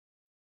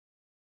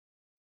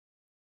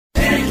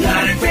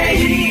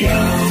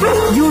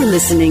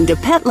listening to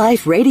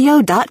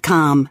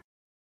PetLifeRadio.com.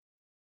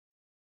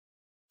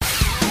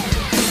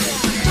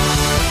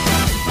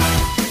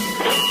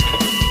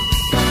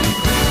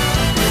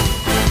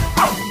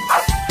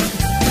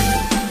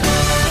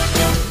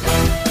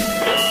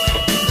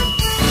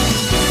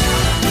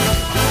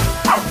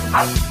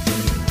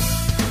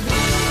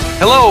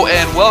 Hello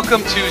and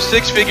welcome to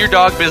Six Figure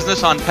Dog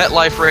Business on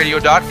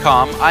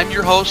PetLifeRadio.com. I'm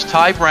your host,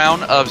 Ty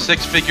Brown of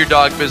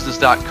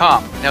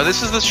SixFigureDogBusiness.com. Now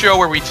this is the show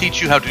where we teach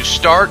you how to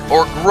start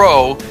or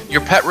grow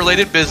your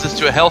pet-related business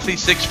to a healthy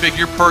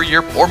six-figure per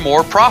year or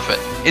more profit.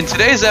 In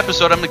today's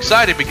episode, I'm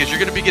excited because you're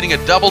going to be getting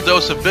a double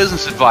dose of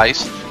business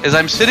advice as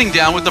I'm sitting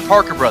down with the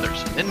Parker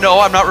brothers. And no,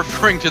 I'm not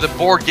referring to the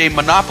board game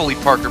Monopoly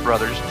Parker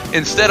brothers.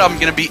 Instead, I'm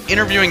going to be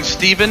interviewing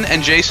Stephen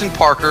and Jason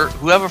Parker,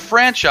 who have a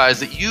franchise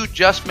that you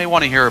just may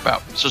want to hear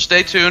about. So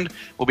stay tuned.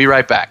 We'll be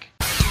right back.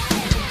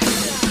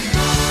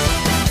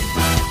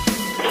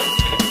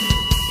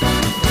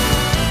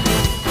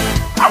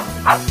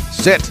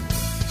 Sit.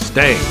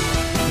 Stay.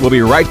 We'll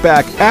be right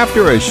back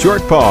after a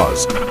short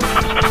pause.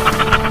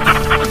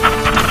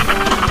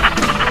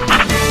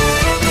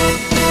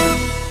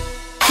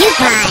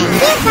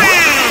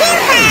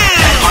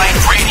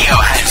 Petlife Radio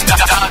has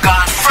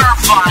doggone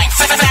fur-flying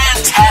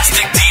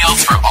fantastic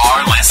deals for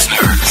our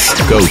listeners.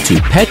 Go to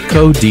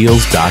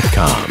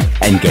petcodeals.com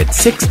and get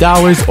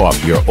 $6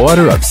 off your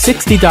order of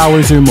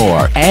 $60 or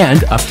more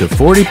and up to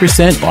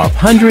 40% off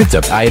hundreds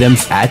of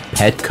items at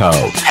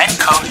Petco.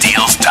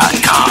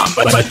 Petcodeals.com.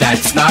 But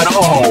that's not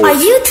all. Are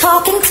you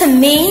talking to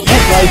me?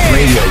 Petlife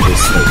Radio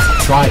listeners,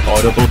 try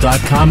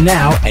Audible.com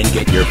now and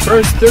get your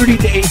first 30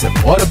 days of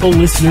Audible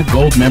Listener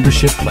Gold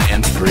membership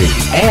plan free.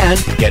 And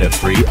get a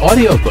free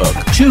audiobook.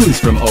 Choose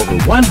from over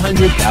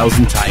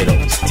 100,000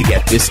 titles. To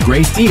get this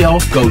great deal,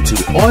 go to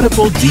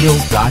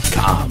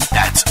audibledeals.com.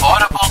 That's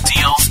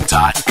audibledeals.com.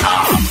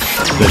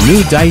 The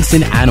new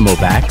Dyson Animal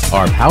Vacs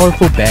are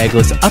powerful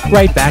bagless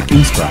upright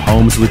vacuums for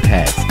homes with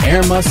pets.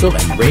 Air muscle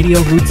and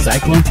radio root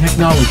cyclone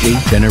technology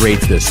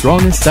generates the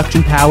strongest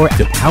suction power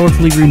to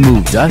powerfully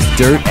remove dust,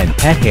 dirt, and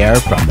pet hair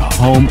from the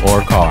home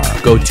or car.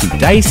 Go to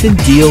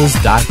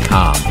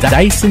DysonDeals.com.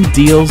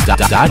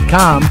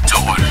 DysonDeals.com to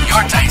order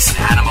your Dyson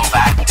Animal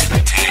Vac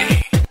today.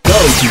 Go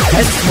to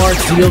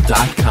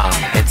PetSmartDeal.com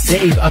and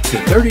save up to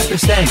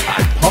 30%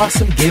 on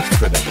awesome gifts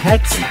for the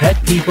pets and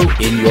pet people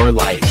in your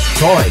life.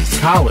 Toys,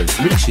 collars,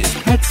 leashes,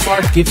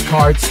 PetSmart gift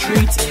cards,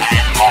 treats,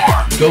 and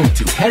more. Go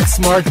to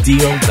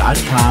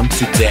PetSmartDeal.com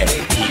today.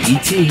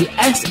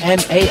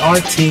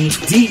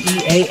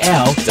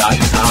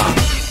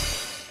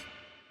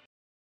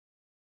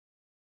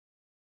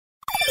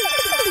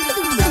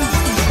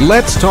 PetSmartDeal.com.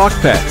 Let's talk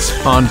pets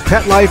on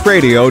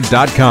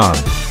PetLifeRadio.com.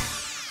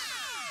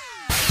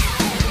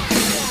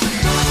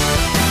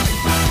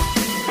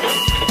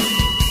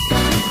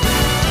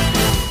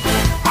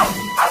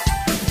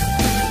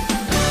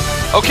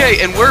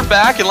 Okay, and we're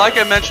back, and like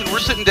I mentioned, we're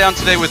sitting down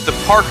today with the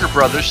Parker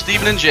brothers,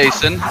 Stephen and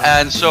Jason.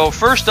 And so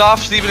first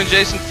off, Stephen and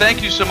Jason,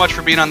 thank you so much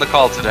for being on the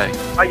call today.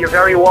 Oh, you're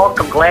very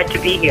welcome. Glad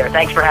to be here.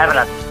 Thanks for having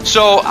us.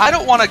 So I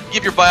don't want to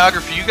give your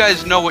biography. You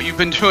guys know what you've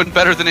been doing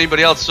better than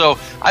anybody else. So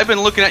I've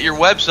been looking at your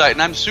website,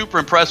 and I'm super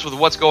impressed with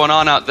what's going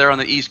on out there on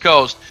the East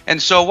Coast.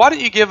 And so why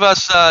don't you give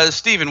us,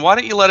 Stephen, why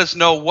don't you let us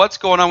know what's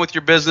going on with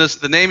your business,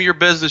 the name of your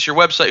business, your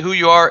website, who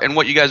you are, and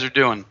what you guys are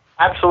doing.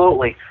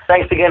 Absolutely.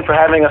 Thanks again for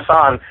having us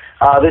on.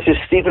 This is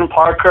Stephen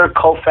Parker,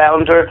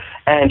 co-founder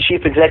and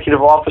chief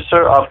executive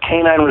officer of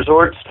Canine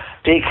Resorts,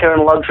 Daycare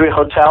and Luxury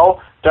Hotel,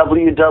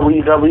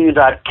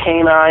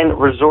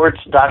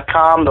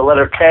 www.canineresorts.com, the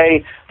letter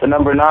K, the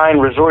number 9,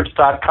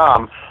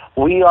 resorts.com.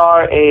 We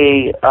are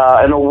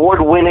an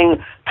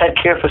award-winning pet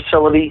care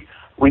facility.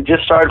 We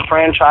just started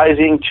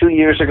franchising 2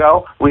 years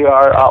ago. We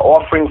are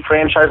offering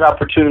franchise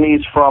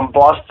opportunities from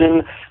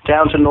Boston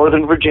down to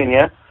Northern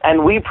Virginia,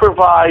 and we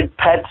provide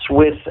pets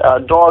with,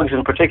 dogs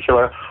in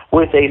particular,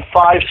 with a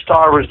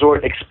 5-star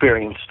resort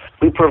experience.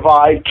 We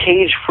provide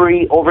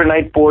cage-free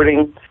overnight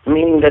boarding,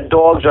 meaning that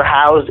dogs are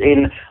housed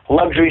in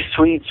luxury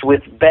suites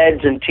with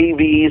beds and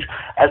TVs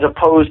as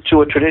opposed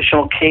to a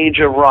traditional cage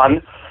or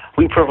run.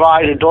 We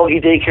provide a doggy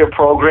daycare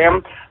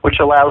program, which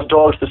allows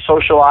dogs to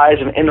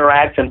socialize and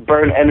interact and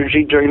burn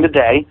energy during the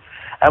day.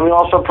 And we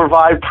also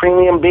provide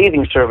premium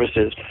bathing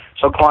services.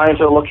 So clients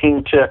are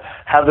looking to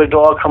have their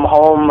dog come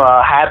home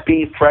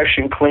happy, fresh,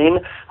 and clean.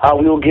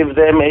 We will give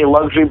them a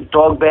luxury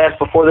dog bath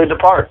before they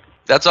depart.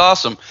 That's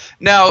awesome.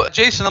 Now,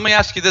 Jason, let me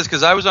ask you this,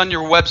 because I was on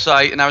your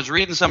website and I was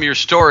reading some of your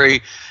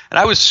story, and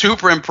I was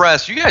super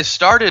impressed. You guys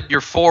started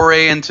your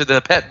foray into the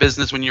pet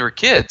business when you were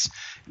kids.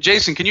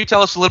 Jason, can you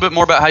tell us a little bit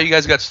more about how you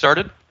guys got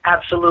started?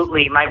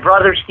 Absolutely. My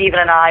brother Stephen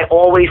and I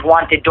always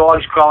wanted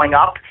dogs growing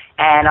up,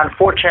 and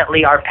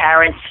unfortunately our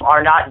parents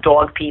are not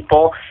dog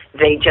people.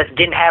 They just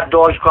didn't have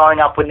dogs growing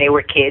up when they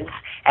were kids.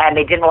 and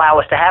they didn't allow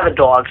us to have a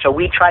dog. So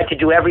we tried to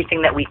do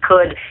everything that we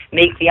could,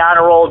 make the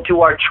honor roll,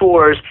 do our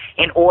chores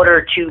in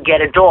order to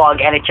get a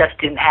dog, and it just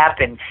didn't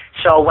happen.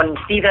 So when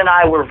Stephen and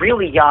I were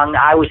really young,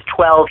 I was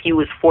 12, he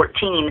was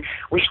 14,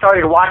 we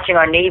started watching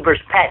our neighbors'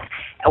 pets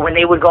when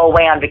they would go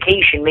away on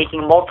vacation,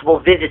 making multiple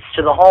visits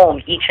to the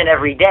home each and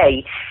every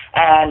day.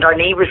 And our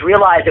neighbors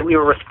realized that we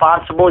were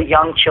responsible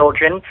young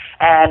children,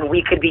 and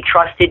we could be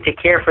trusted to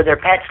care for their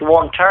pets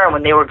long term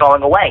when they were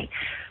going away.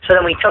 So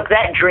then we took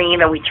that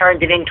dream and we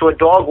turned it into a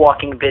dog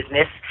walking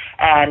business,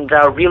 and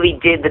really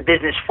did the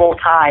business full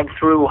time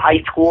through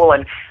high school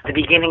and the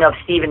beginning of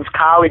Stephen's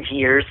college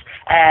years.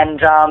 And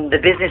the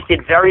business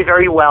did very,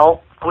 very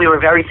well. We were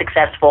very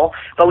successful,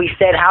 but we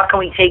said, how can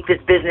we take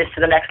this business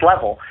to the next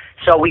level?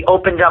 So we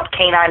opened up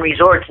Canine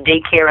Resorts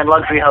Daycare and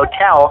Luxury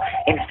Hotel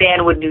in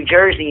Fanwood, New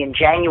Jersey in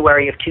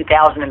January of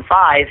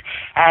 2005,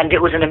 and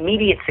it was an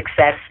immediate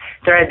success.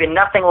 There had been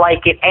nothing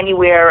like it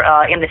anywhere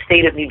in the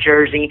state of New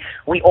Jersey.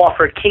 We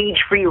offered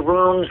cage-free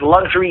rooms,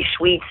 luxury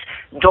suites,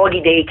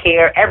 doggy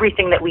daycare.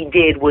 Everything that we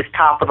did was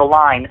top of the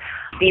line.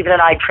 Stephen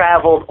and I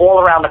traveled all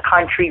around the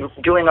country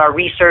doing our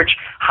research,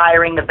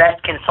 hiring the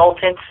best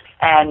consultants,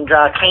 and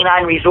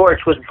Canine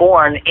Resorts was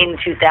born in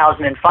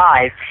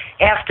 2005.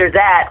 After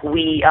that,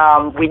 we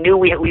knew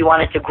we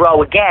wanted to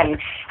grow again,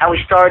 and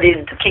we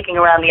started kicking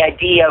around the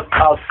idea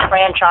of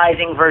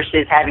franchising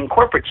versus having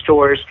corporate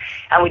stores,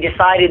 and we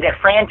decided that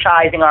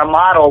franchising our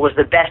model was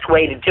the best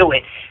way to do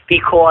it,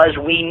 because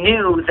we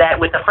knew that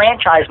with a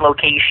franchise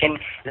location,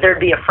 there'd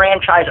be a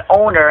franchise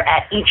owner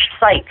at each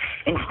site.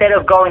 Instead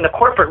of going the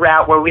corporate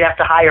route where we'd have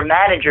to hire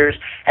managers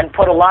and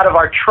put a lot of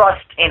our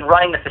trust in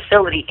running the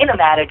facility in a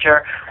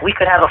manager, we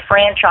could have a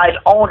franchise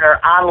owner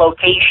on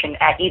location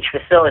at each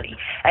facility.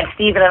 And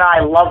Stephen and I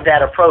love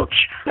that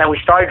approach. Now, we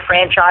started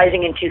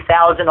franchising in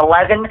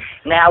 2011.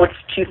 Now it's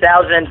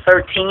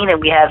 2013,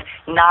 and we have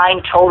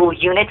 9 total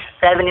units,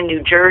 7 in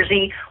New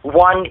Jersey,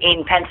 1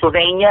 in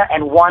Pennsylvania,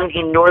 and 1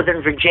 in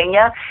Northern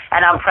Virginia.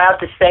 And I'm proud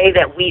to say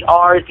that we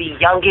are the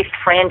youngest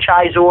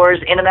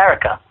franchisors in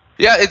America.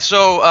 Yeah, it's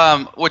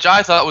so, which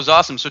I thought was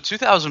awesome. So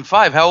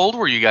 2005, how old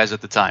were you guys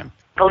at the time?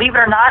 Believe it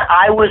or not,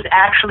 I was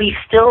actually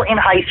still in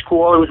high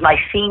school. It was my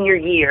senior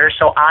year,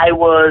 so I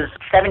was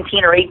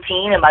 17 or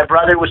 18, and my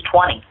brother was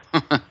 20.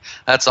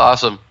 That's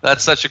awesome.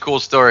 That's such a cool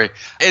story.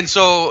 And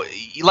so,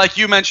 like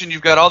you mentioned,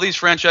 you've got all these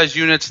franchise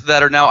units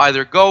that are now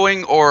either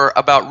going or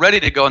about ready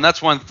to go, and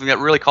that's one thing that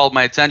really called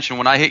my attention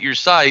when I hit your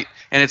site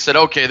and it said,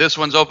 okay, this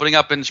one's opening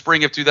up in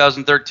spring of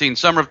 2013,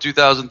 summer of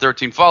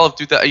 2013, fall of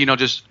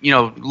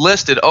 2000,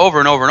 listed over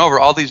and over and over,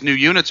 all these new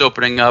units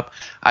opening up.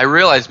 I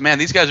realized, man,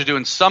 these guys are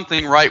doing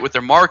something right with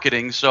their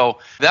marketing. So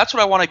that's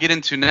what I want to get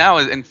into now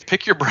and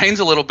pick your brains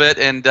a little bit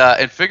and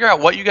figure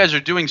out what you guys are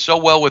doing so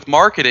well with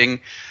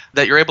marketing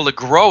that you're able to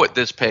grow at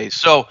this pace.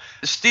 So,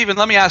 Stephen,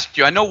 let me ask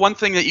you, I know one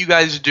thing that you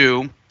guys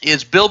do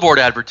is billboard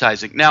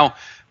advertising. Now,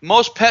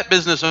 most pet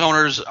business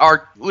owners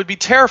would be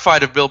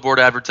terrified of billboard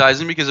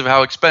advertising because of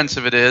how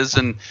expensive it is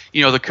and,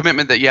 the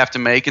commitment that you have to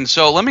make. And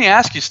so let me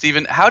ask you,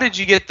 Stephen, how did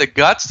you get the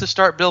guts to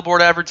start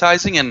billboard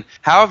advertising, and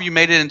how have you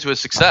made it into a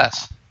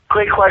success?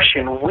 Great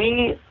question.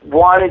 We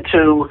wanted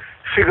to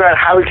figure out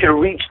how we could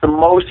reach the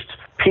most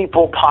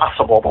people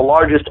possible, the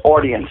largest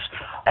audience.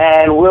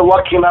 And we're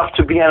lucky enough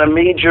to be on a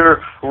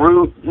major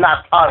route,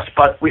 not us,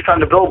 but we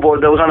found a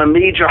billboard that was on a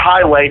major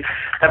highway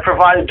that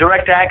provided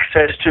direct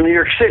access to New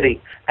York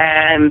City.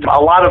 And a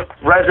lot of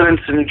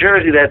residents in New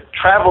Jersey that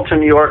travel to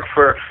New York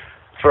for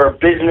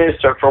business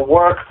or for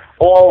work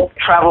all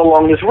travel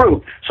along this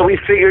route. So we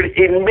figured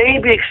it may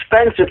be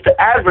expensive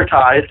to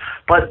advertise,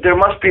 but there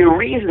must be a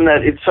reason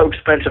that it's so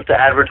expensive to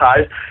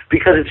advertise,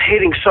 because it's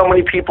hitting so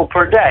many people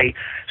per day.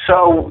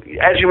 So,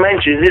 as you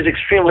mentioned, it is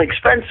extremely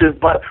expensive,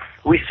 but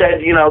we said,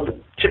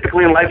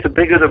 typically in life, the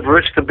bigger the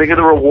risk, the bigger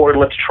the reward,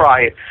 let's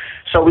try it.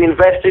 So we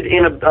invested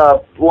in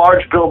a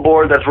large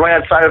billboard that's right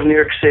outside of New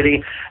York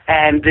City,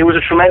 and it was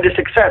a tremendous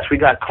success. We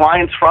got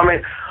clients from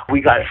it.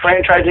 We got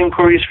franchise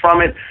inquiries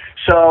from it.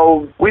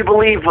 So we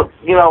believe,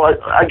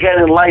 again,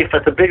 in life,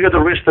 that the bigger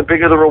the risk, the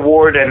bigger the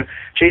reward, and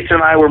Jason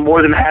and I were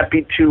more than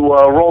happy to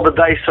roll the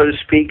dice, so to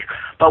speak,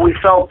 but we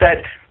felt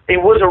that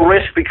it was a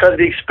risk because of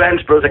the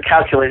expense, but it was a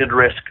calculated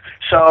risk.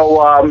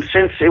 So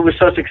since it was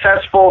so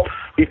successful,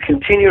 we've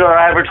continued our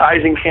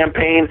advertising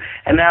campaign,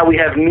 and now we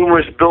have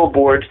numerous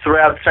billboards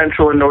throughout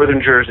central and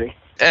northern Jersey.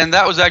 And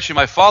that was actually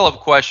my follow-up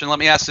question. Let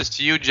me ask this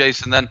to you,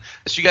 Jason, then.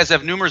 So you guys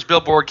have numerous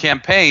billboard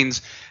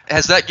campaigns.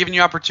 Has that given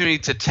you opportunity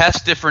to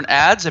test different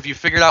ads? Have you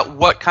figured out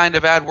what kind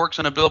of ad works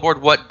on a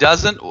billboard, what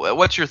doesn't?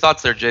 What's your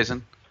thoughts there,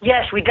 Jason?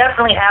 Yes, we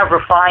definitely have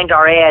refined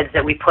our ads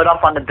that we put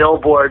up on the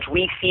billboards.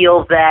 We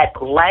feel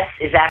that less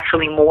is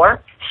actually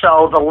more.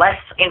 So the less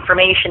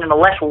information and the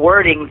less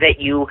wording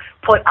that you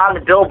put on the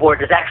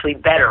billboard is actually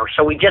better.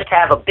 So we just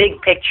have a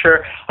big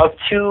picture of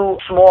 2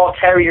 small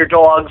terrier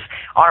dogs,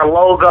 our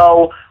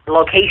logo,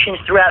 locations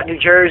throughout New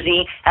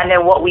Jersey, and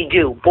then what we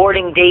do.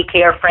 Boarding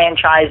daycare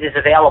franchise is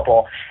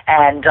available.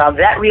 And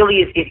that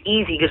really is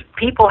easy, because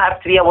people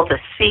have to be able to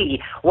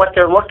see what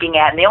they're looking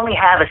at, and they only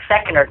have a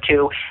second or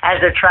two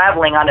as they're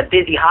traveling on a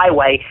busy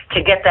highway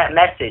to get that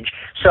message.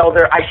 So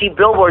I see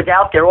billboards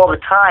out there all the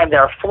time that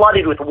are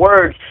flooded with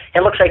words.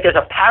 It looks like there's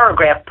a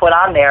paragraph put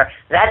on there.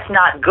 That's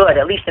not good,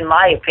 at least in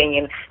my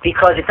opinion,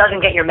 because it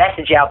doesn't get your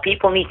message out.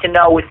 People need to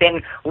know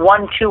within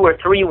 1, 2, or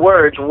 3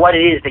 words what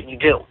it is that you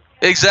do.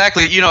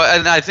 Exactly.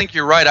 And I think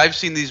you're right. I've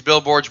seen these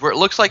billboards where it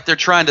looks like they're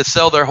trying to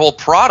sell their whole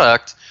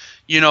product,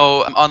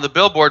 on the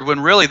billboard, when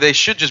really they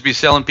should just be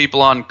selling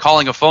people on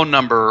calling a phone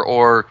number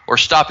or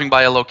stopping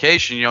by a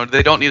location.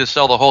 They don't need to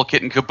sell the whole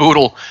kit and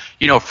caboodle,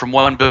 from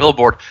one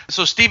billboard.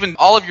 So, Stephen,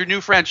 all of your new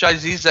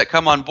franchisees that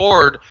come on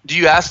board, do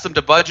you ask them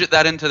to budget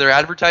that into their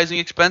advertising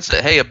expense?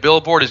 That, hey, a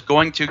billboard is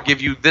going to give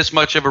you this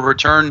much of a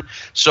return,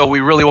 so we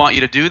really want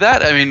you to do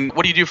that? I mean,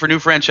 what do you do for new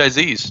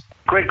franchisees?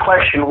 Great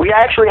question. We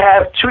actually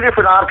have 2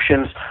 different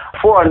options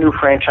for our new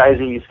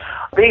franchisees.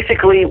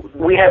 Basically,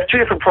 we have 2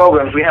 different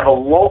programs. We have a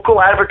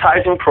local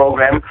advertising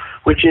program,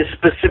 which is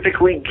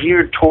specifically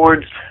geared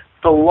towards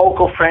the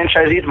local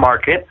franchisees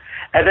market.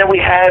 And then we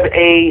have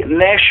a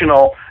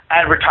national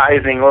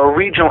advertising or a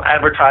regional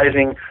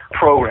advertising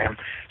program.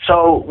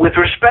 So with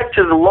respect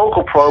to the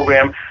local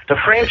program, the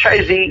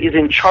franchisee is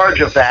in charge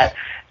of that,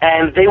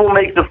 and they will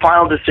make the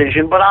final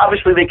decision. But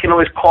obviously, they can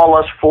always call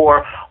us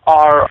for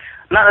our,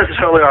 not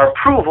necessarily our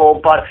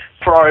approval, but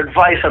for our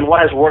advice on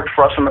what has worked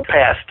for us in the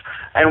past.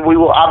 And we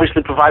will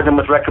obviously provide them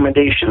with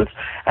recommendations.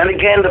 And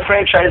again, the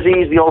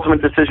franchisee is the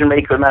ultimate decision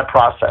maker in that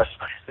process.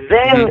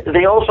 Then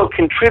they also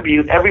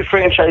contribute, every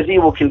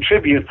franchisee will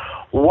contribute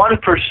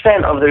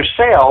 1% of their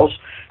sales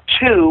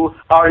to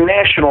our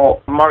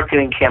national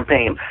marketing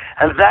campaign.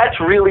 And that's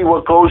really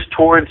what goes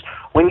towards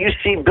when you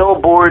see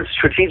billboards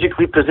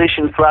strategically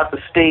positioned throughout the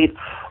state,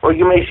 or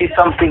you may see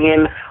something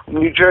in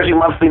New Jersey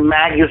Monthly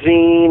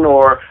Magazine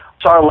or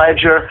Star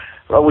Ledger,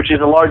 which is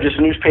the largest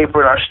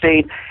newspaper in our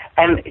state,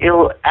 and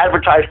it'll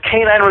advertise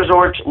canine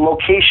resorts,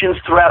 locations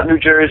throughout New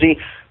Jersey.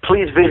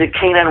 Please visit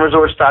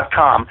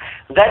canineresorts.com.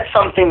 That's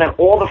something that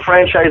all the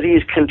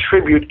franchisees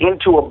contribute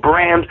into a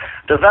brand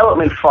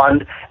development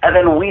fund, and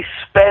then we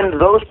spend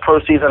those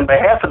proceeds on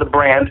behalf of the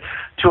brand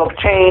to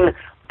obtain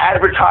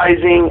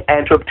advertising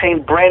and to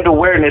obtain brand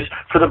awareness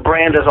for the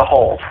brand as a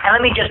whole. And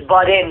let me just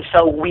butt in.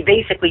 So we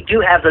basically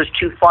do have those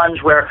 2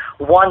 funds where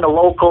one, the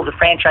local, the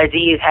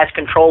franchisee has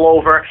control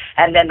over,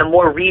 and then the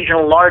more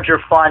regional, larger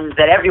fund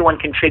that everyone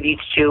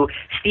contributes to,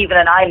 Stephen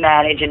and I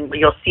manage, and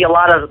you'll see a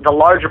lot of the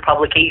larger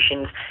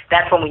publications.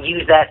 That's when we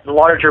use that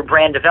larger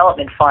brand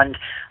development fund.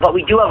 But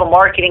we do have a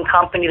marketing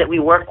company that we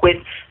work with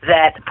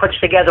that puts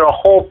together a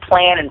whole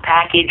plan and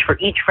package for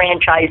each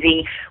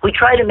franchisee. We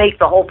try to make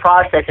the whole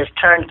process as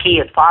turnkey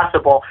as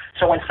possible.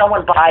 So when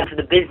someone buys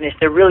the business,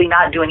 they're really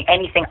not doing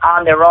anything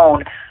on their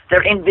own.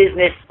 They're in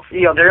business,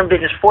 they're in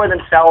business for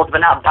themselves, but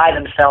not by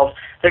themselves.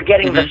 They're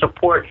getting the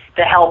support,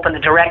 the help, and the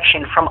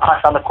direction from us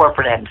on the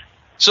corporate end.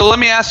 So let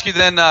me ask you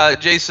then,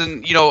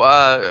 Jason,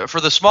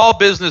 for the small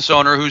business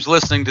owner who's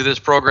listening to this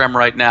program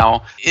right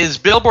now, is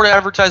billboard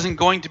advertising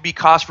going to be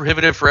cost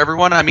prohibitive for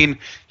everyone? I mean,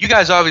 you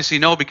guys obviously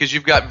know because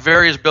you've got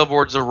various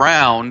billboards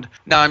around.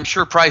 Now, I'm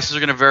sure prices are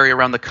going to vary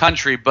around the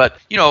country, but,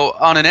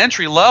 on an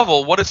entry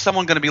level, what is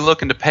someone going to be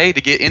looking to pay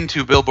to get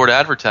into billboard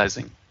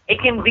advertising? It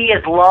can be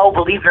as low,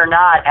 believe it or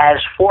not, as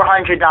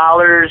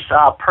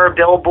 $400 per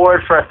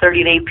billboard for a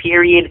 30-day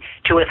period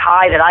to as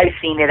high that I've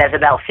seen it as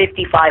about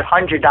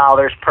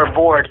 $5,500 per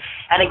board.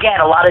 And again,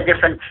 a lot of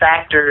different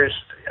factors,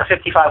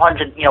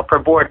 $5,500 per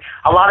board.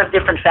 A lot of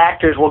different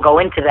factors will go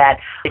into that.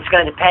 It's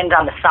going to depend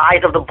on the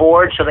size of the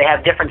board, so they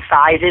have different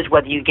sizes,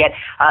 whether you get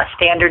a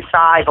standard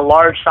size, a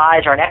large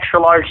size, or an extra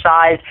large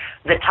size,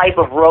 the type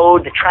of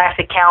road, the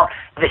traffic count,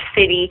 the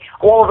city.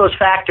 All of those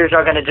factors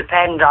are going to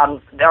depend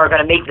on, are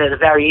going to make the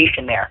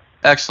variation there.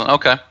 Excellent.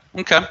 Okay.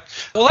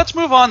 Well, let's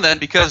move on then,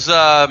 because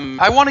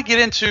I want to get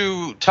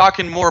into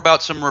talking more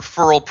about some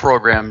referral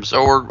programs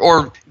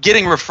or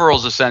getting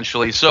referrals,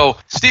 essentially. So,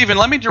 Stephen,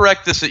 let me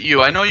direct this at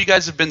you. I know you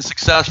guys have been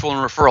successful in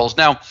referrals.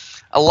 Now,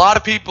 a lot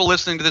of people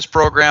listening to this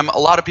program, a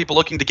lot of people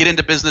looking to get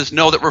into business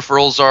know that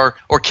referrals are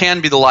or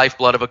can be the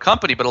lifeblood of a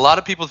company. But a lot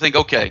of people think,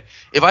 okay,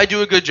 if I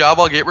do a good job,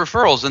 I'll get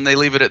referrals, and they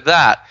leave it at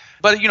that.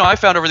 But, I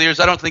found over the years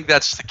I don't think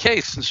that's the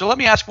case. And so let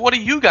me ask, what do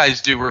you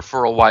guys do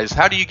referral-wise?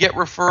 How do you get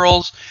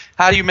referrals?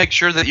 How do you make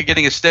sure that you're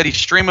getting a steady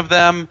stream of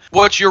them?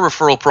 What's your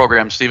referral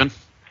program, Stephen?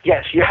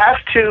 Yes, you have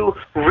to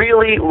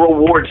really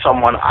reward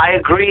someone. I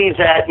agree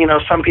that,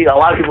 a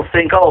lot of people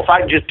think, if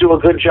I just do a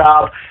good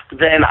job,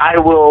 then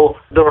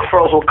the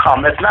referrals will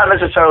come. That's not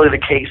necessarily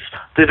the case.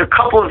 There's a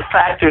couple of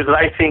factors that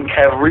I think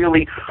have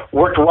really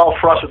worked well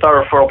for us with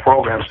our referral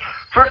programs.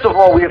 First of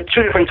all, we have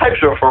 2 different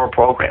types of referral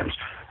programs.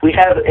 We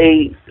have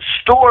a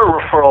store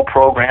referral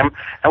program,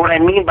 and what I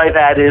mean by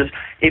that is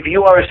if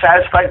you are a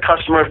satisfied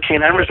customer of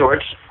Canine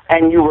Resorts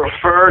and you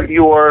refer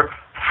your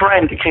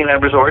friend to Canine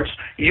Resorts,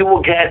 you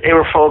will get a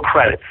referral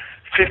credit.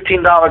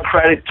 $15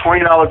 credit,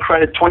 $20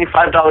 credit,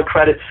 $25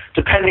 credit,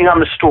 depending on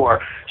the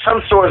store.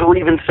 Some stores will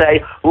even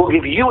say, we'll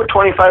give you a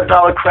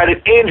 $25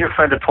 credit and your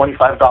friend a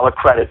 $25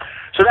 credit.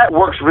 So that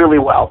works really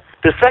well.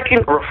 The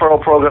second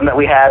referral program that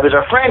we have is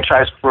our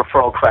franchise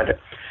referral credit.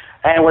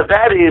 And what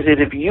that is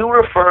if you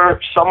refer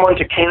someone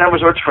to K9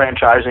 Resorts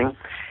Franchising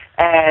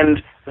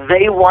and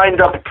they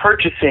wind up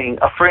purchasing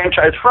a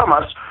franchise from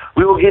us,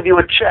 we will give you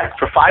a check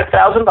for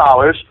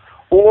 $5,000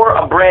 or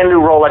a brand new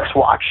Rolex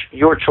watch,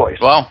 your choice.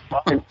 Wow.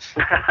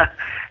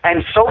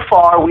 And so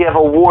far, we have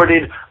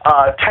awarded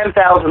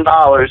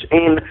 $10,000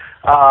 in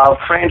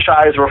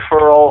franchise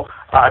referral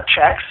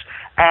checks,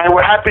 and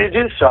we're happy to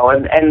do so.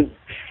 And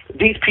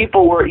these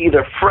people were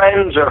either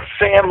friends or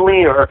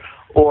family or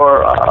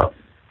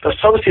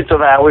associates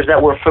of ours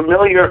that were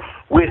familiar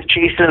with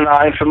Jason and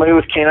I, and familiar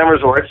with K9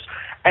 Resorts,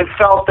 and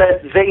felt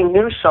that they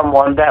knew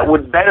someone that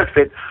would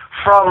benefit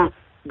from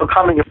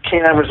becoming a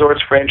K9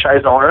 Resorts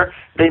franchise owner.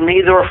 They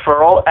made the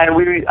referral, and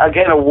we,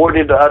 again,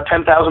 awarded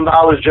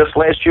 $10,000 just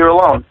last year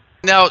alone.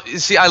 Now,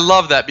 see, I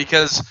love that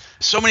because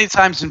so many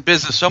times in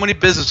business, so many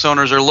business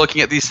owners are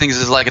looking at these things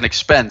as like an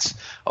expense.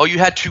 Oh, you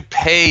had to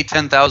pay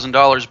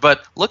 $10,000,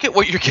 but look at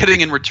what you're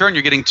getting in return.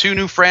 You're getting 2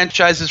 new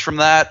franchises from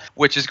that,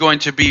 which is going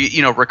to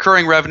be,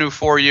 recurring revenue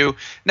for you.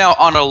 Now,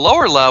 on a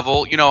lower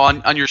level,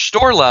 on your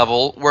store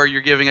level, where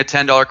you're giving a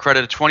 $10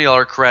 credit, a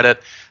 $20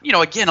 credit,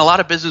 again, a lot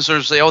of business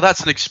owners say, oh, that's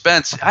an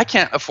expense. I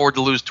can't afford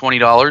to lose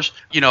 $20,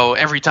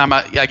 every time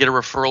I get a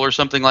referral or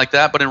something like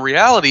that. But in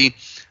reality,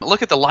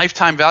 look at the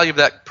lifetime value of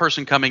that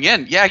person coming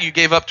in. Yeah, you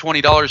gave up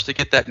 $20 to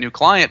get that new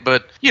client,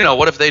 but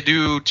what if they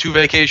do 2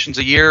 vacations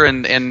a year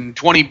and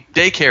 20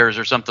 daycares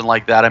or something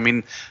like that? I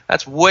mean,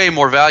 that's way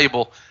more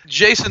valuable.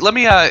 Jason, let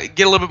me get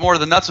a little bit more of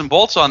the nuts and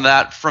bolts on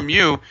that from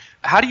you.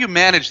 How do you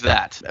manage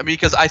that? I mean,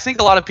 because I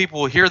think a lot of people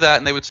will hear that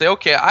and they would say,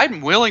 okay,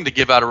 I'm willing to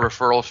give out a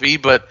referral fee,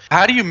 but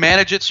how do you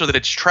manage it so that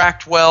it's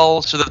tracked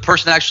well, so that the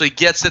person actually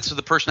gets it, so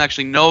the person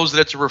actually knows that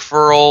it's a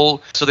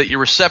referral, so that your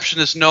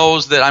receptionist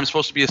knows that I'm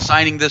supposed to be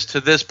assigning this to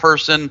this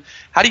person?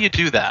 How do you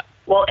do that?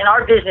 Well, in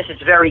our business,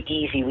 it's very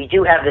easy. We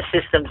do have the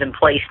systems in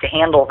place to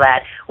handle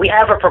that. We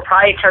have a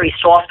proprietary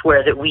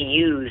software that we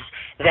use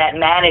that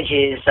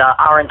manages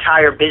our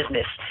entire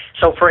business.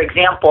 So, for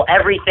example,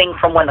 everything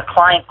from when the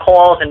client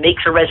calls and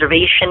makes a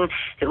reservation,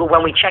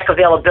 when we check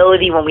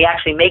availability, when we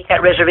actually make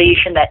that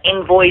reservation, that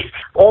invoice,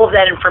 all of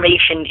that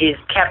information is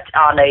kept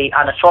on a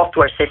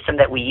software system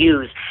that we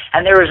use.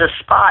 And there is a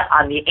spot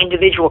on the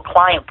individual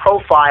client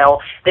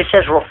profile that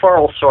says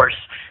referral source.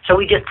 So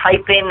we just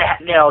type in, that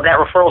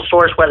referral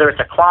source, whether it's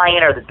a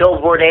client or the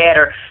billboard ad,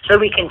 or so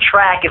we can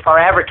track if our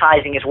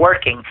advertising is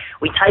working.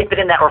 We type it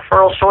in that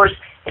referral source.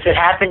 If it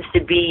happens to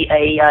be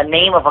a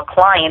name of a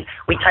client,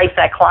 we type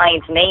that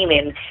client's name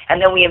in,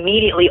 and then we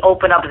immediately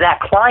open up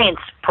that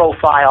client's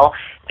profile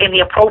in the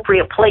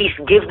appropriate place,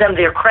 give them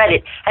their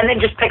credit, and then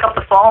just pick up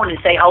the phone and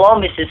say, hello,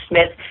 Mrs.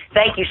 Smith,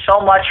 thank you so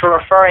much for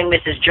referring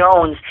Mrs.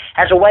 Jones.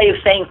 As a way of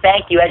saying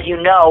thank you, as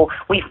you know,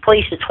 we've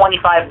placed a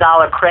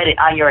 $25 credit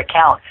on your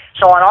account.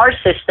 So on our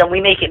system, we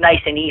make it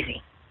nice and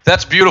easy.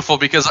 That's beautiful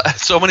because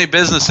so many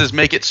businesses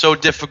make it so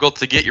difficult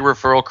to get your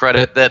referral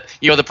credit that,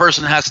 the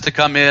person has to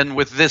come in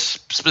with this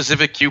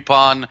specific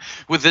coupon,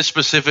 with this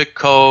specific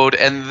code,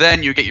 and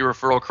then you get your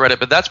referral credit.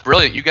 But that's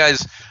brilliant. You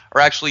guys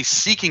are actually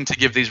seeking to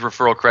give these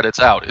referral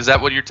credits out. Is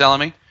that what you're telling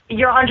me?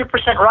 You're 100%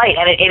 right,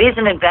 and it is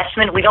an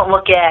investment. We don't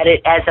look at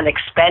it as an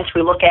expense.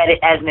 We look at it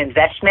as an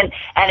investment.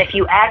 And if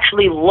you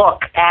actually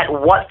look at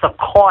what the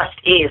cost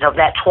is of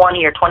that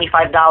 $20 or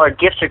 $25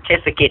 gift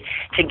certificate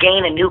to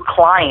gain a new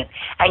client,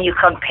 and you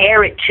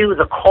compare it to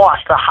the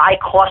cost, the high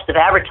cost of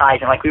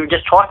advertising, like we were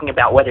just talking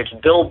about, whether it's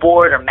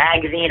billboard or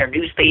magazine or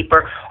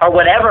newspaper or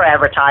whatever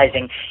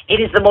advertising, it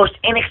is the most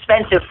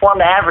inexpensive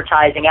form of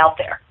advertising out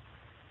there.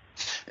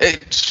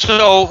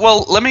 So,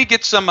 well, let me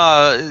get some,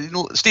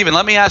 Stephen,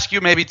 let me ask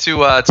you maybe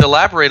to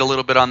elaborate a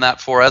little bit on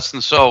that for us.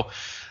 And so,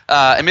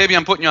 and maybe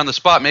I'm putting you on the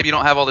spot. Maybe you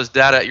don't have all this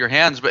data at your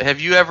hands, but have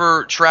you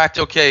ever tracked,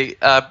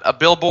 a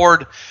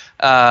billboard,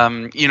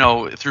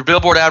 through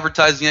billboard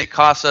advertising, it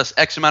costs us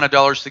X amount of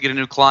dollars to get a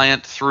new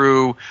client.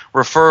 Through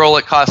referral,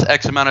 it costs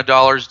X amount of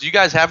dollars. Do you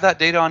guys have that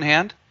data on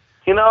hand?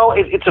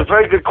 It's a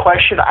very good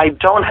question. I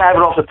don't have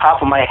it off the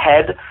top of my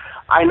head.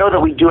 I know that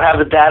we do have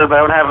the data, but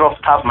I don't have it off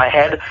the top of my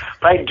head.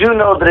 But I do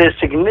know that it is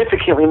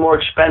significantly more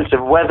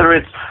expensive, whether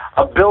it's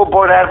a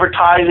billboard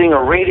advertising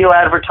or radio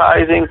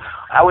advertising.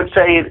 I would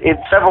say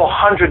it's several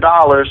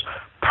 $100s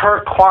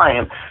per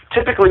client.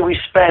 Typically, we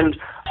spend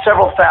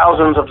several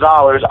thousands of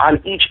dollars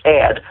on each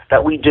ad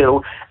that we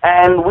do,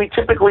 and we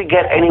typically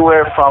get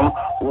anywhere from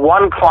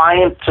 1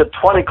 client to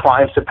 20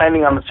 clients,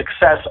 depending on the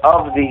success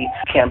of the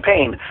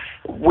campaign.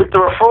 With the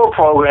referral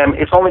program,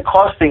 it's only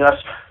costing us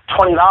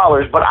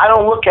 $20, but I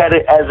don't look at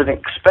it as an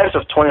expense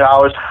of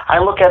 $20. I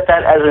look at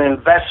that as an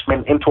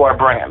investment into our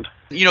brand.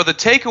 The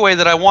takeaway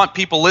that I want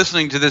people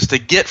listening to this to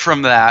get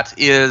from that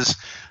is,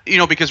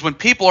 because when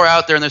people are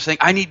out there and they're saying,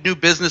 I need new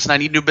business and I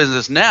need new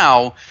business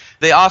now,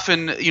 they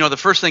often, the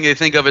first thing they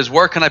think of is,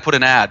 where can I put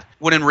an ad?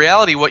 When in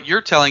reality, what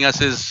you're telling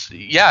us is,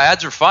 yeah,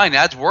 ads are fine.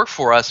 Ads work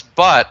for us,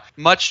 but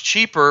much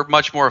cheaper,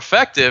 much more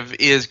effective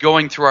is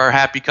going through our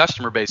happy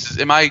customer bases.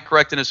 Am I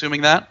correct in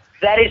assuming that?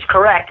 That is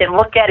correct, and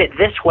look at it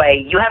this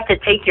way. You have to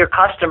take your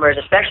customers,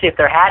 especially if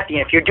they're happy,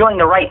 and if you're doing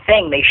the right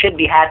thing, they should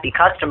be happy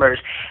customers,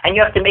 and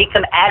you have to make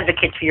them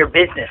advocates for your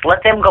business.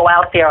 Let them go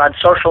out there on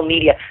social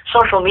media.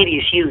 Social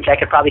media is huge. I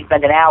could probably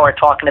spend an hour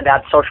talking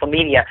about social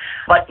media,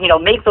 but,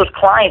 make those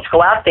clients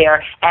go out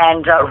there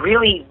and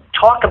really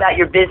talk about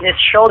your business,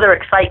 show their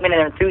excitement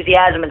and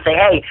enthusiasm, and say,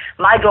 hey,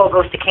 my dog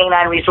goes to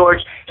Canine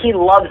Resorts. He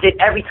loves it.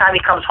 Every time he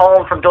comes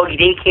home from doggy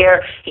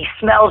daycare, he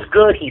smells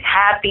good. He's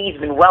happy. He's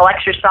been well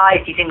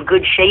exercised. He's in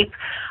good shape.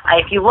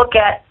 If you look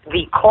at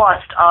the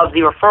cost of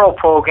the referral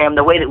program,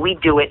 the way that we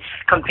do it,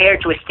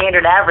 compared to a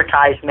standard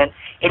advertisement,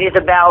 it is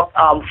about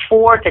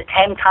 4 to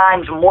 10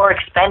 times more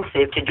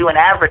expensive to do an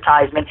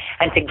advertisement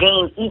and to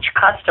gain each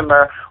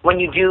customer when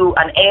you do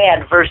an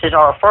ad versus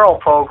our referral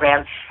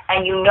program.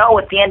 And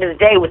at the end of the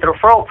day, with the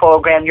referral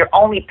program, you're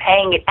only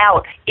paying it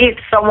out if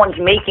someone's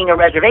making a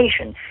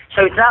reservation.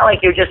 So it's not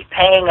like you're just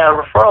paying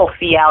a referral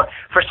fee out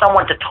for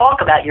someone to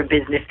talk about your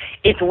business.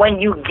 It's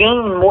when you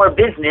gain more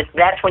business,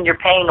 that's when you're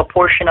paying a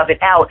portion of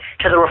it out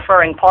to the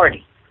referring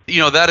party.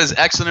 That is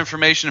excellent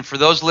information. And for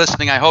those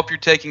listening, I hope you're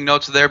taking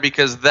notes there,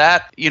 because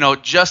that,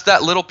 just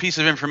that little piece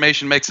of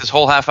information makes this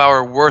whole half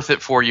hour worth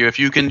it for you. If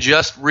you can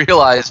just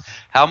realize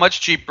how much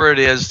cheaper it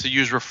is to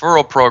use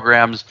referral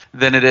programs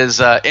than it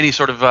is any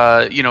sort of,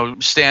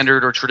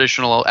 standard or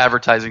traditional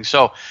advertising.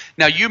 So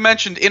now you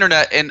mentioned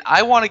internet, and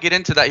I want to get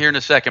into that here in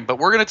a second, but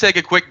we're going to take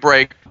a quick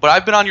break. But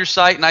I've been on your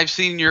site and I've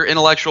seen your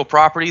intellectual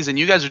properties, and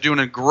you guys are doing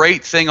a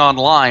great thing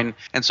online.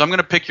 And so I'm going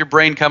to pick your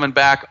brain coming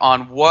back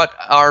on what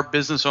our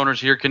business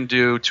owners here can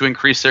do to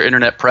increase their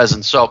internet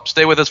presence. So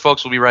stay with us,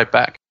 folks. We'll be right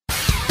back.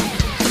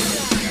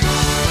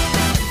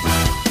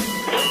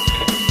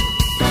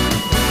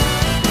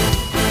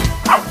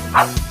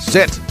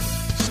 Sit.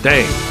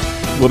 Stay.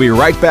 We'll be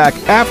right back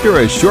after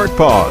a short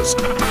pause.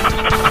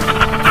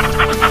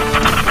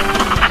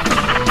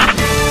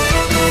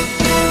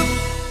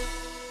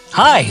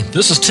 Hi,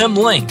 this is Tim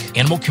Link,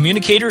 animal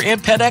communicator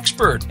and pet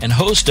expert and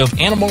host of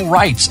Animal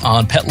Rights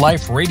on Pet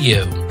Life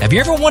Radio. Have you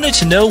ever wanted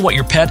to know what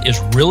your pet is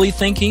really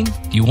thinking? Do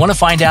you want to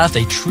find out if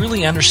they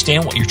truly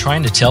understand what you're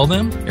trying to tell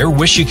them? Ever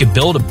wish you could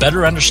build a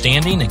better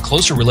understanding and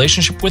closer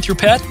relationship with your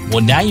pet?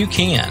 Well, now you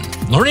can.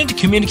 Learning to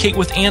communicate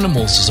with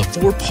animals is a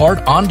 4-part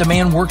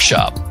on-demand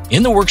workshop.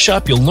 In the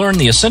workshop, you'll learn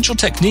the essential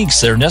techniques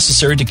that are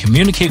necessary to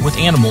communicate with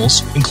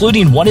animals,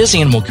 including what is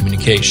animal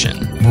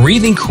communication,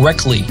 breathing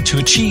correctly to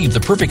achieve the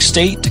perfect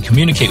state to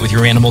communicate with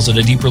your animals at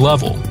a deeper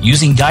level,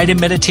 using guided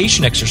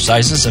meditation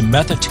exercises, a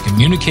method to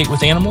communicate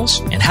with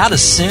animals, and how to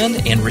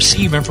send and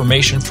receive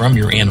information from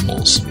your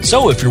animals.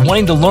 So if you're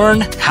wanting to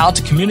learn how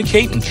to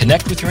communicate and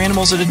connect with your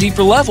animals at a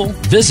deeper level,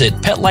 visit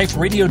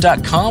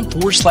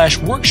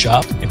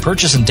PetLifeRadio.com/workshop and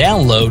purchase and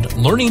download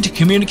Learning to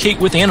Communicate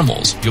with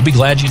Animals. You'll be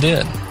glad you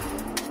did.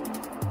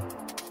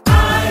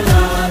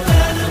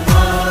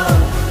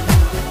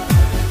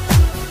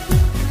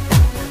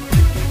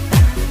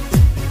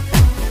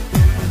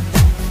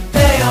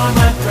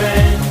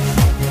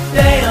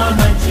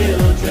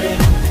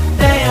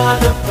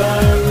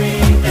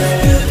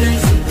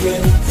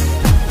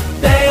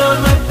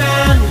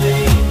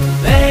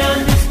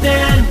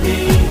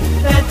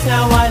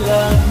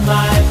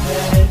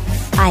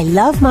 I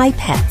Love My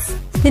Pets,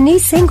 the new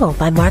single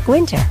by Mark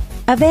Winter,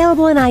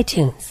 available on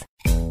iTunes.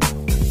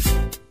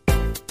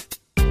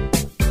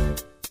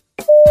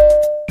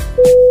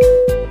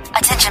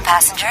 Attention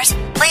passengers,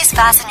 please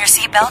fasten your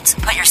seatbelts,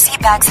 put your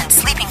seat bags and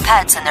sleeping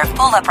pets in their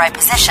full upright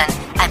position,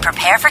 and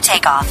prepare for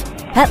takeoff.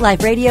 Pet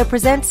Life Radio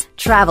presents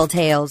Travel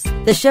Tales,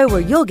 the show where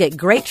you'll get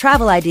great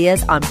travel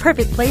ideas on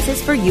perfect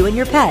places for you and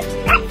your pet.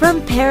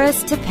 From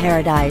Paris to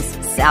paradise,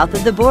 south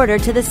of the border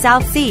to the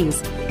South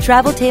Seas,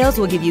 Travel Tales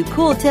will give you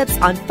cool tips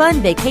on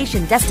fun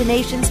vacation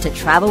destinations to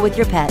travel with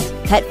your pet,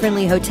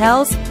 pet-friendly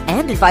hotels,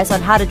 and advice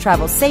on how to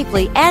travel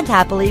safely and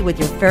happily with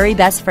your furry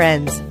best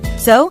friends.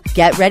 So,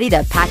 get ready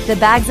to pack the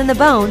bags and the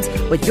bones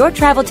with your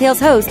Travel Tales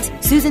hosts,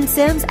 Susan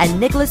Sims and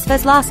Nicholas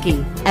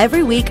Veslowski,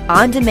 every week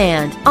on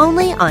demand,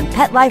 only on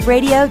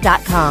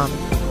PetLifeRadio.com.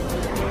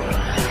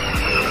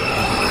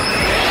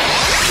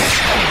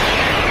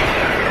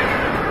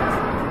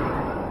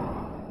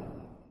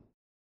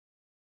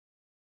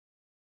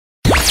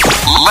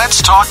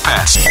 Let's talk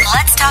pets.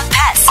 Let's talk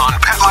pets On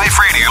Pet Life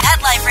Radio.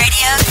 Pet Life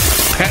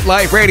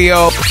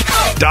Radio.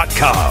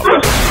 PetLifeRadio.com.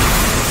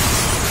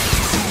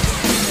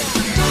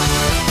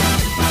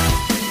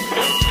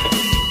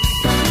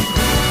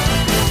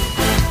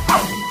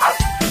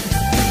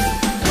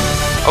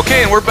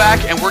 Okay, and we're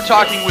back, and we're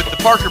talking with the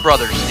Parker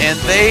brothers, and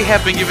they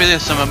have been giving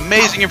us some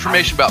amazing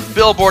information about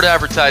billboard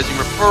advertising,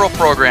 referral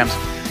programs.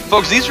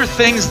 Folks, these are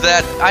things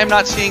that I'm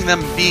not seeing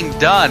them being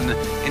done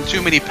in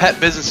too many pet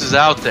businesses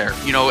out there,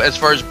 as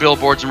far as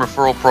billboards and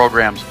referral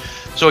programs.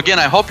 So again,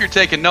 I hope you're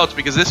taking notes,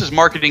 because this is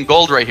marketing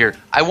gold right here.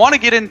 I want to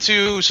get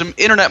into some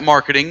internet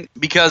marketing,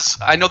 because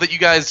I know that you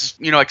guys,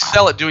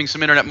 excel at doing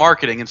some internet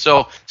marketing. And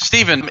so,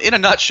 Stephen, in a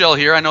nutshell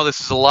here, I know this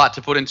is a lot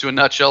to put into a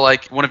nutshell.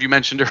 Like one of you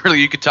mentioned earlier,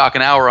 you could talk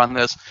an hour on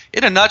this.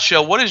 In a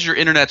nutshell, what is your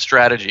internet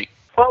strategy?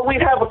 Well, we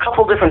have a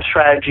couple different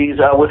strategies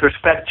with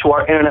respect to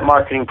our internet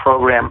marketing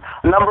program.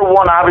 Number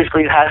one,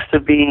 obviously, it has to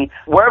be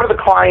wherever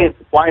the client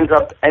winds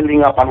up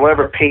ending up on,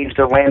 whatever page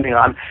they're landing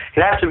on,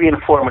 it has to be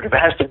informative. It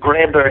has to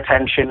grab their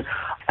attention.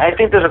 I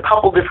think there's a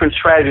couple different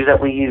strategies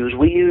that we use.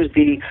 We use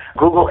the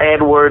Google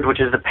AdWords, which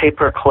is the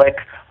pay-per-click.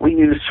 We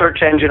use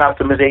search engine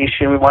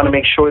optimization. We want to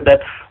make sure that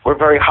we're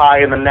very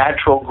high in the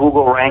natural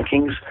Google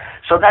rankings.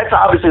 So that's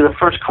obviously the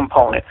first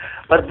component.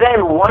 But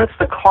then once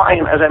the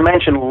client, as I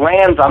mentioned,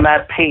 lands on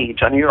that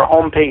page, on your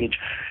home page,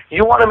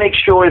 you want to make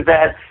sure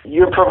that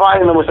you're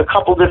providing them with a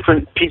couple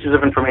different pieces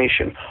of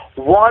information.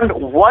 One,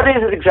 what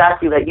is it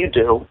exactly that you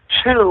do?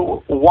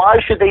 Two, why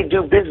should they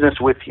do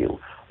business with you?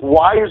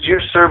 Why is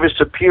your service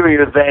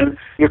superior than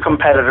your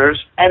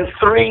competitors? And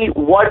three,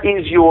 what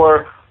is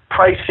your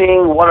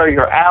pricing? What are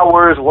your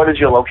hours? What is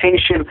your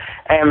location?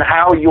 And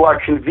how you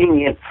are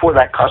convenient for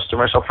that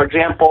customer. So, for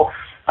example,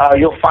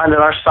 you'll find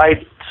on our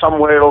site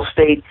somewhere it'll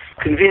state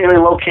conveniently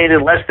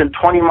located less than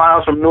 20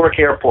 miles from Newark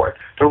Airport.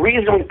 The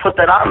reason we put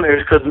that on there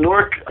is because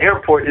Newark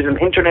Airport is an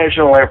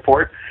international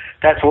airport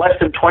that's less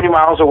than 20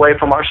 miles away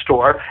from our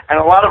store, and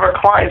a lot of our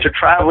clients are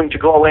traveling to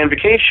go away on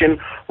vacation.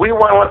 We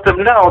want to let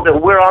them know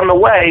that we're on the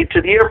way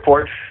to the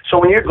airport, so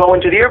when you're going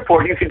to the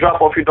airport, you can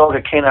drop off your dog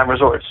at Canine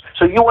Resorts.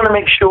 So you want to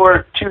make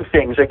sure two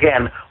things.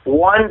 Again,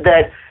 one,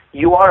 that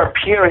you are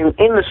appearing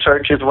in the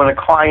searches when a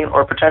client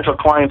or a potential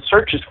client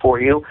searches for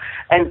you,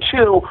 and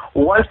two,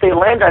 once they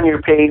land on your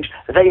page,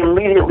 they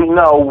immediately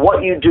know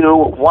what you do,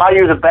 why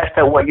you're the best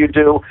at what you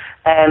do,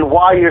 and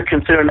why you're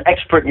considered an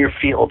expert in your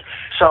field.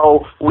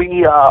 So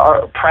we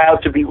are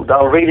proud to be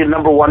rated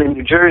number one in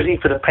New Jersey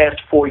for the past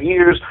 4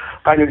 years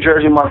by New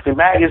Jersey Monthly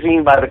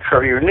Magazine, by the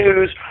Courier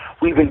News.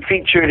 We've been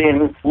featured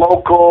in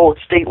local,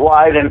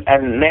 statewide,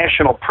 and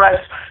national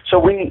press. So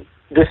we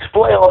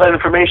display all that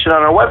information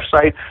on our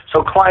website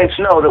so clients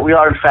know that we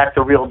are, in fact,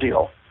 the real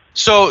deal.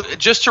 So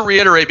just to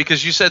reiterate,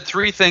 because you said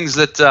three things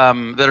that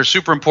are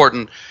super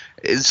important.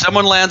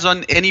 Someone lands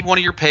on any one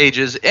of your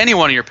pages,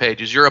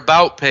 your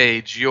About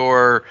page,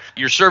 your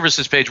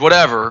services page,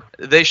 whatever,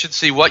 they should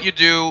see what you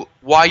do,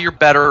 why you're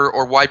better,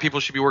 or why people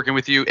should be working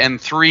with you,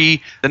 and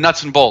three, the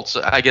nuts and bolts,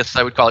 I guess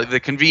I would call it, the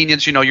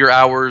convenience, your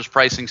hours,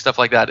 pricing, stuff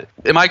like that.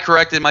 Am I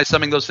correct? Am I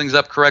summing those things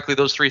up correctly,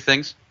 those three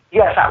things?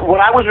 Yes, what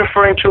I was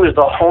referring to is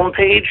the home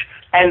page.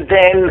 And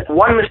then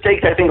one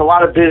mistake that I think a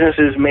lot of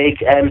businesses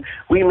make, and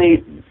we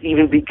may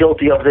even be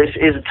guilty of this,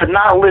 is to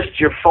not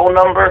list your phone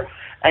number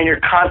and your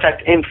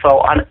contact info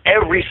on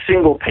every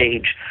single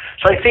page.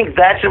 So I think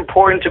that's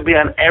important to be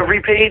on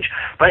every page,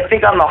 but I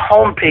think on the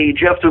home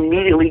page you have to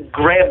immediately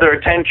grab their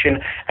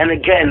attention and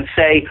again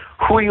say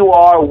who you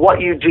are, what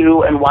you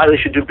do, and why they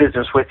should do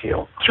business with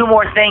you. Two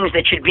more things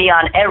that should be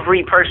on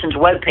every person's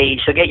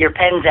webpage, so get your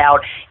pens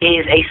out,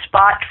 is a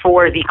spot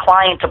for the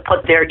client to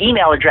put their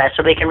email address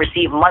so they can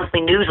receive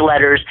monthly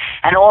newsletters,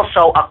 and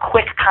also a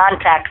quick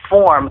contact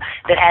form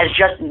that has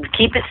just,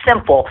 keep it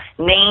simple,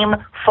 name,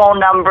 phone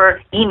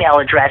number, email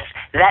address.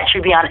 That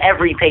should be on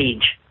every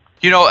page.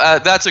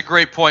 That's a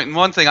great point. And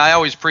one thing I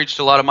always preach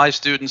to a lot of my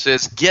students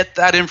is get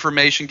that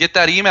information, get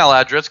that email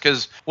address,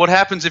 because what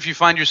happens if you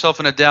find yourself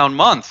in a down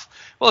month?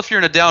 Well, if you're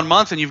in a down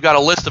month and you've got a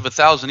list of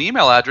 1,000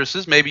 email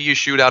addresses, maybe you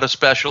shoot out a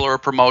special or a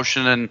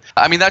promotion. And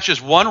I mean, that's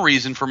just one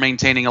reason for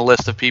maintaining a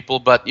list of people.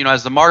 But,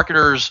 as the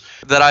marketers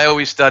that I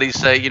always study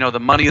say, the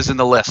money is in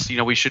the list.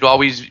 We should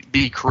always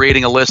be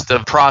creating a list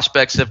of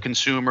prospects, of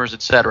consumers,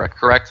 et cetera,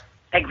 correct?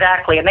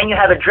 Exactly. And then you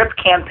have a drip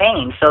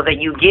campaign so that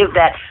you give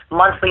that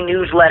monthly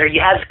newsletter.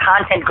 You have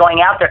content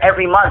going out there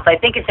every month. I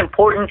think it's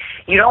important.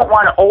 You don't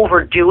want to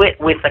overdo it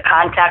with the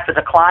contact with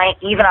the client,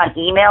 even on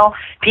email.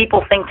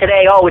 People think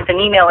today, it's an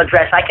email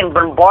address. I can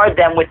bombard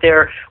them with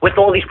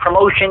all these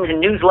promotions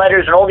and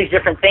newsletters and all these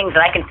different things,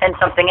 and I can send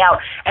something out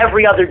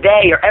every other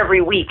day or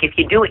every week. If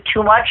you do it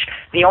too much,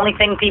 the only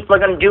thing people are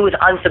going to do is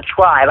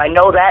unsubscribe. I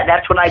know that.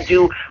 That's what I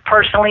do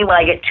personally when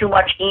I get too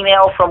much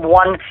email from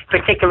one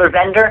particular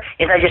vendor,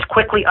 is I just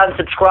quickly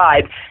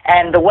unsubscribe.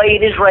 And the way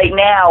it is right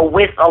now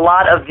with a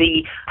lot of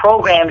the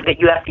programs that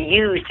you have to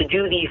use to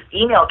do these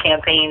email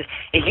campaigns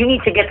is you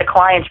need to get the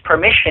client's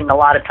permission a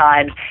lot of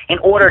times in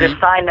order to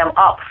sign them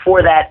up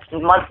for that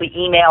monthly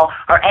email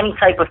or any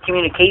type of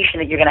communication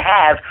that you're going to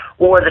have,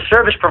 or the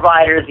service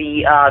provider,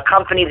 the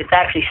company that's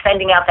actually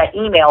sending out that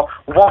email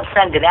won't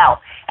send it out.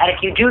 And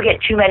if you do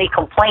get too many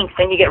complaints,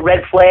 then you get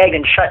red flagged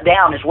and shut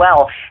down as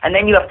well. And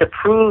then you have to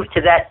prove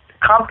to that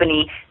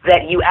company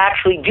that you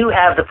actually do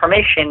have the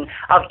permission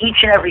of each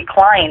and every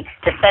client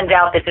to send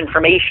out this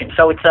information.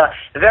 So it's a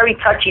very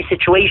touchy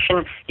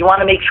situation. You want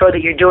to make sure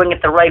that you're doing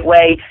it the right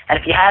way. And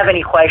if you have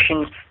any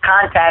questions,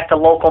 contact a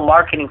local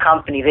marketing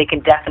company. They can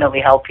definitely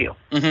help you.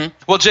 Mm-hmm.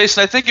 Well,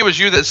 Jason, I think it was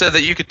you that said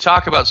that you could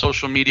talk about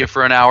social media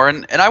for an hour,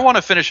 and I want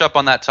to finish up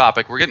on that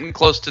topic. We're getting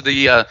close to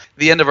the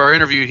end of our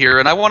interview here,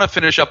 and I want to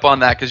finish up on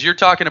that because you're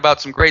talking about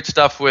some great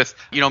stuff with,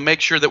 make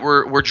sure that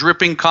we're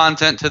dripping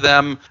content to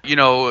them,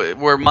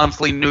 we're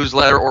monthly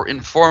newsletter or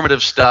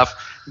informative stuff.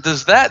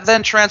 Does that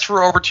then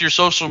transfer over to your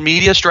social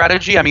media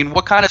strategy? I mean,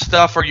 what kind of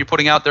stuff are you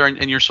putting out there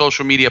in your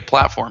social media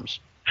platforms?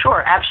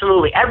 Sure,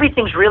 absolutely.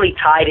 Everything's really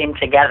tied in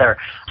together.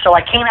 So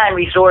at Canine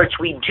Resorts,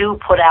 we do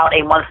put out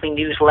a monthly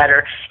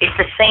newsletter. It's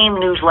the same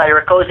newsletter.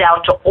 It goes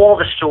out to all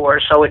the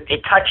stores, so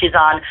it touches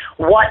on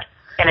what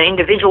an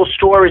individual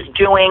store is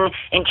doing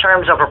in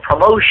terms of a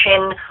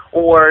promotion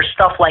or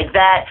stuff like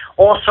that.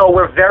 Also,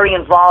 we're very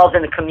involved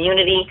in the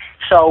community,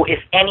 so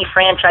if any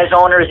franchise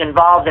owner is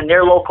involved in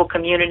their local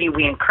community,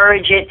 we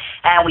encourage it,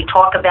 and we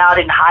talk about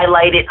it and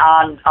highlight it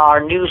on our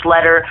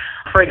newsletter.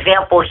 For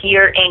example,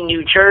 here in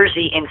New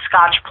Jersey, in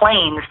Scotch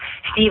Plains,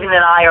 Stephen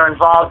and I are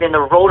involved in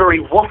the Rotary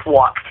Wolf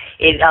Walk.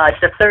 It's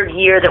the third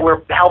year that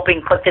we're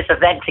helping put this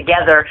event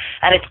together,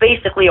 and it's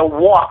basically a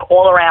walk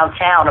all around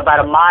town,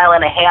 about 1.5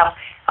 miles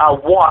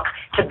walk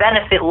to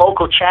benefit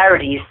local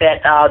charities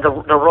that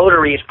the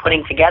Rotary is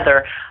putting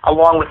together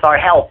along with our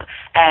help.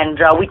 And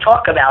we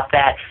talk about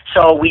that.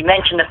 So we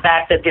mentioned the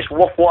fact that this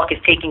Wolf Walk is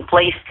taking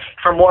place.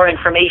 For more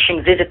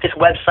information, visit this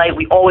website.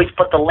 We always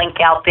put the link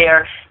out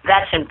there.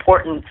 That's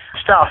important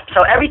stuff.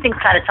 So everything's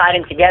kind of tied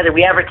in together.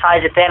 We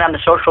advertise it then on the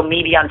social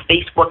media, on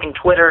Facebook and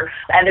Twitter,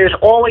 and there's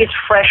always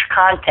fresh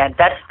content.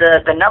 That's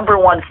the number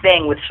one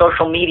thing with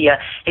social media,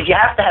 is you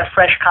have to have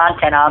fresh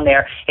content on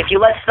there. If you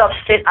let stuff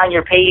sit on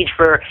your page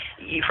for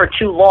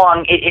too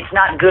long, it's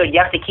not good. You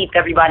have to keep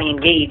everybody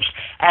engaged.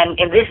 And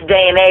in this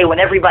day and age, when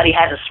everybody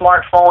has a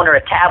smartphone or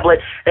a tablet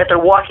that they're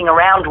walking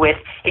around with,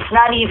 it's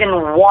not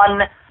even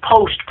one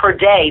post per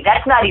day.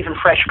 That's not even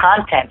fresh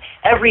content.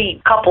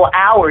 Every couple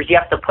hours you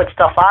have to put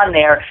stuff on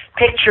there.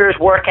 Pictures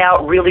work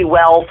out really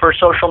well for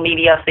social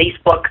media,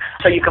 Facebook,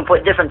 so you can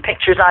put different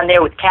pictures on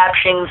there with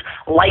captions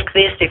like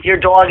this. If your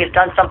dog has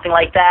done something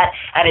like that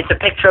and it's a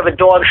picture of a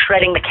dog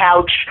shredding the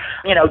couch,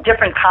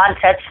 different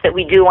contests that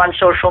we do on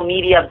social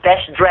media,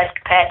 best dressed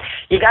pet.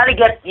 You got to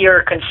get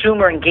your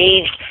consumer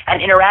engaged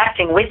and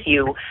interacting with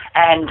you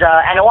and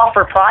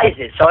offer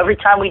prizes. So every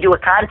time we do a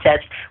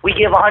contest, we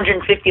give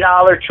 $150,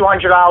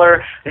 $200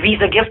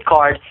 Visa gift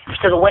card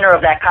to the winner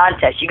of that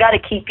contest. You got to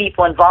keep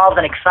people involved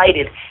and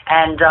excited,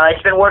 and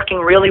it's been working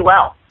really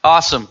well.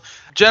 Awesome.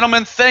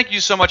 Gentlemen, thank you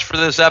so much for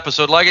this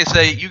episode. Like I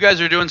say, you guys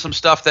are doing some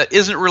stuff that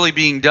isn't really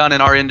being done in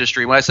our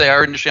industry. When I say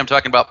our industry, I'm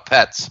talking about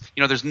pets.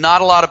 There's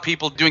not a lot of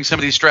people doing some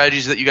of these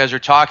strategies that you guys are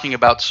talking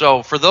about.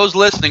 So for those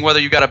listening, whether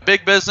you've got a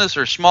big business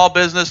or small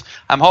business,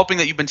 I'm hoping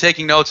that you've been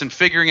taking notes and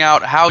figuring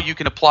out how you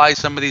can apply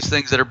some of these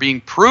things that are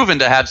being proven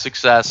to have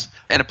success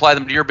and apply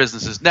them to your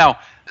businesses. Now,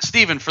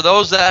 Stephen, for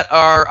those that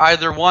are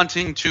either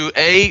wanting to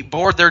A,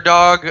 board their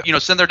dog,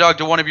 send their dog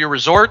to one of your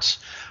resorts,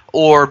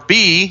 or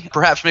B,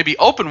 perhaps maybe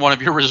open one of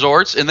your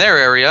resorts in their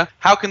area,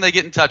 how can they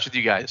get in touch with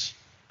you guys?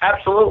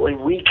 Absolutely.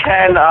 They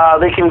can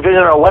visit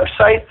our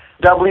website,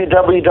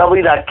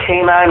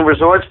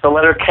 www.canineresorts, the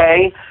letter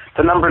K,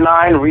 the number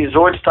 9,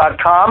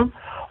 resorts.com,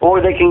 or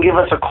they can give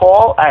us a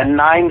call at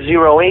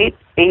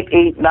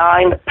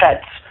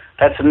 908-889-PETS.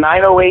 That's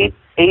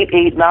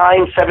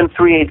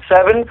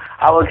 908-889-7387.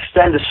 I will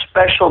extend a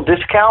special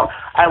discount.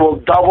 I will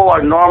double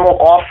our normal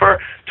offer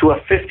to a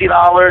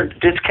 $50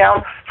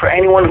 discount for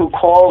anyone who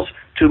calls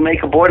to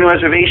make a boarding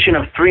reservation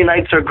of 3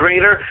 nights or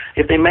greater.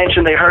 If they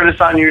mention they heard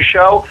us on your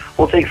show,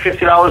 we'll take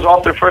 $50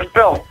 off their first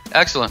bill.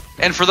 Excellent.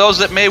 And for those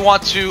that may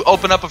want to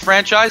open up a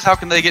franchise, how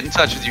can they get in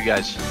touch with you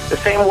guys? The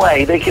same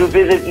way. They can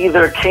visit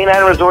either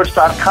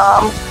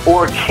canineresorts.com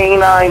or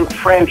Canine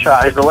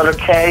Franchise, the letter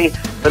K,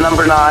 the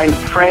number 9,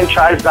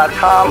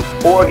 franchise.com,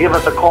 or give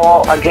us a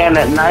call again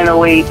at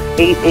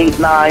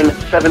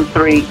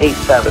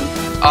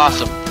 908-889-7387.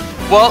 Awesome.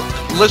 Well,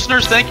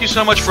 listeners, thank you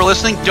so much for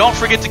listening. Don't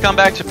forget to come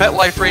back to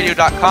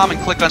PetLifeRadio.com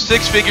and click on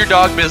Six Figure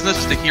Dog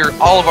Business to hear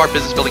all of our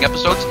business building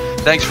episodes.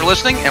 Thanks for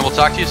listening, and we'll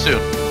talk to you soon.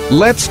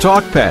 Let's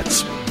Talk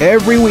Pets,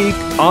 every week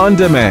on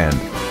demand,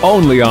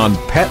 only on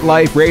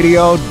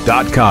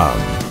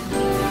PetLifeRadio.com.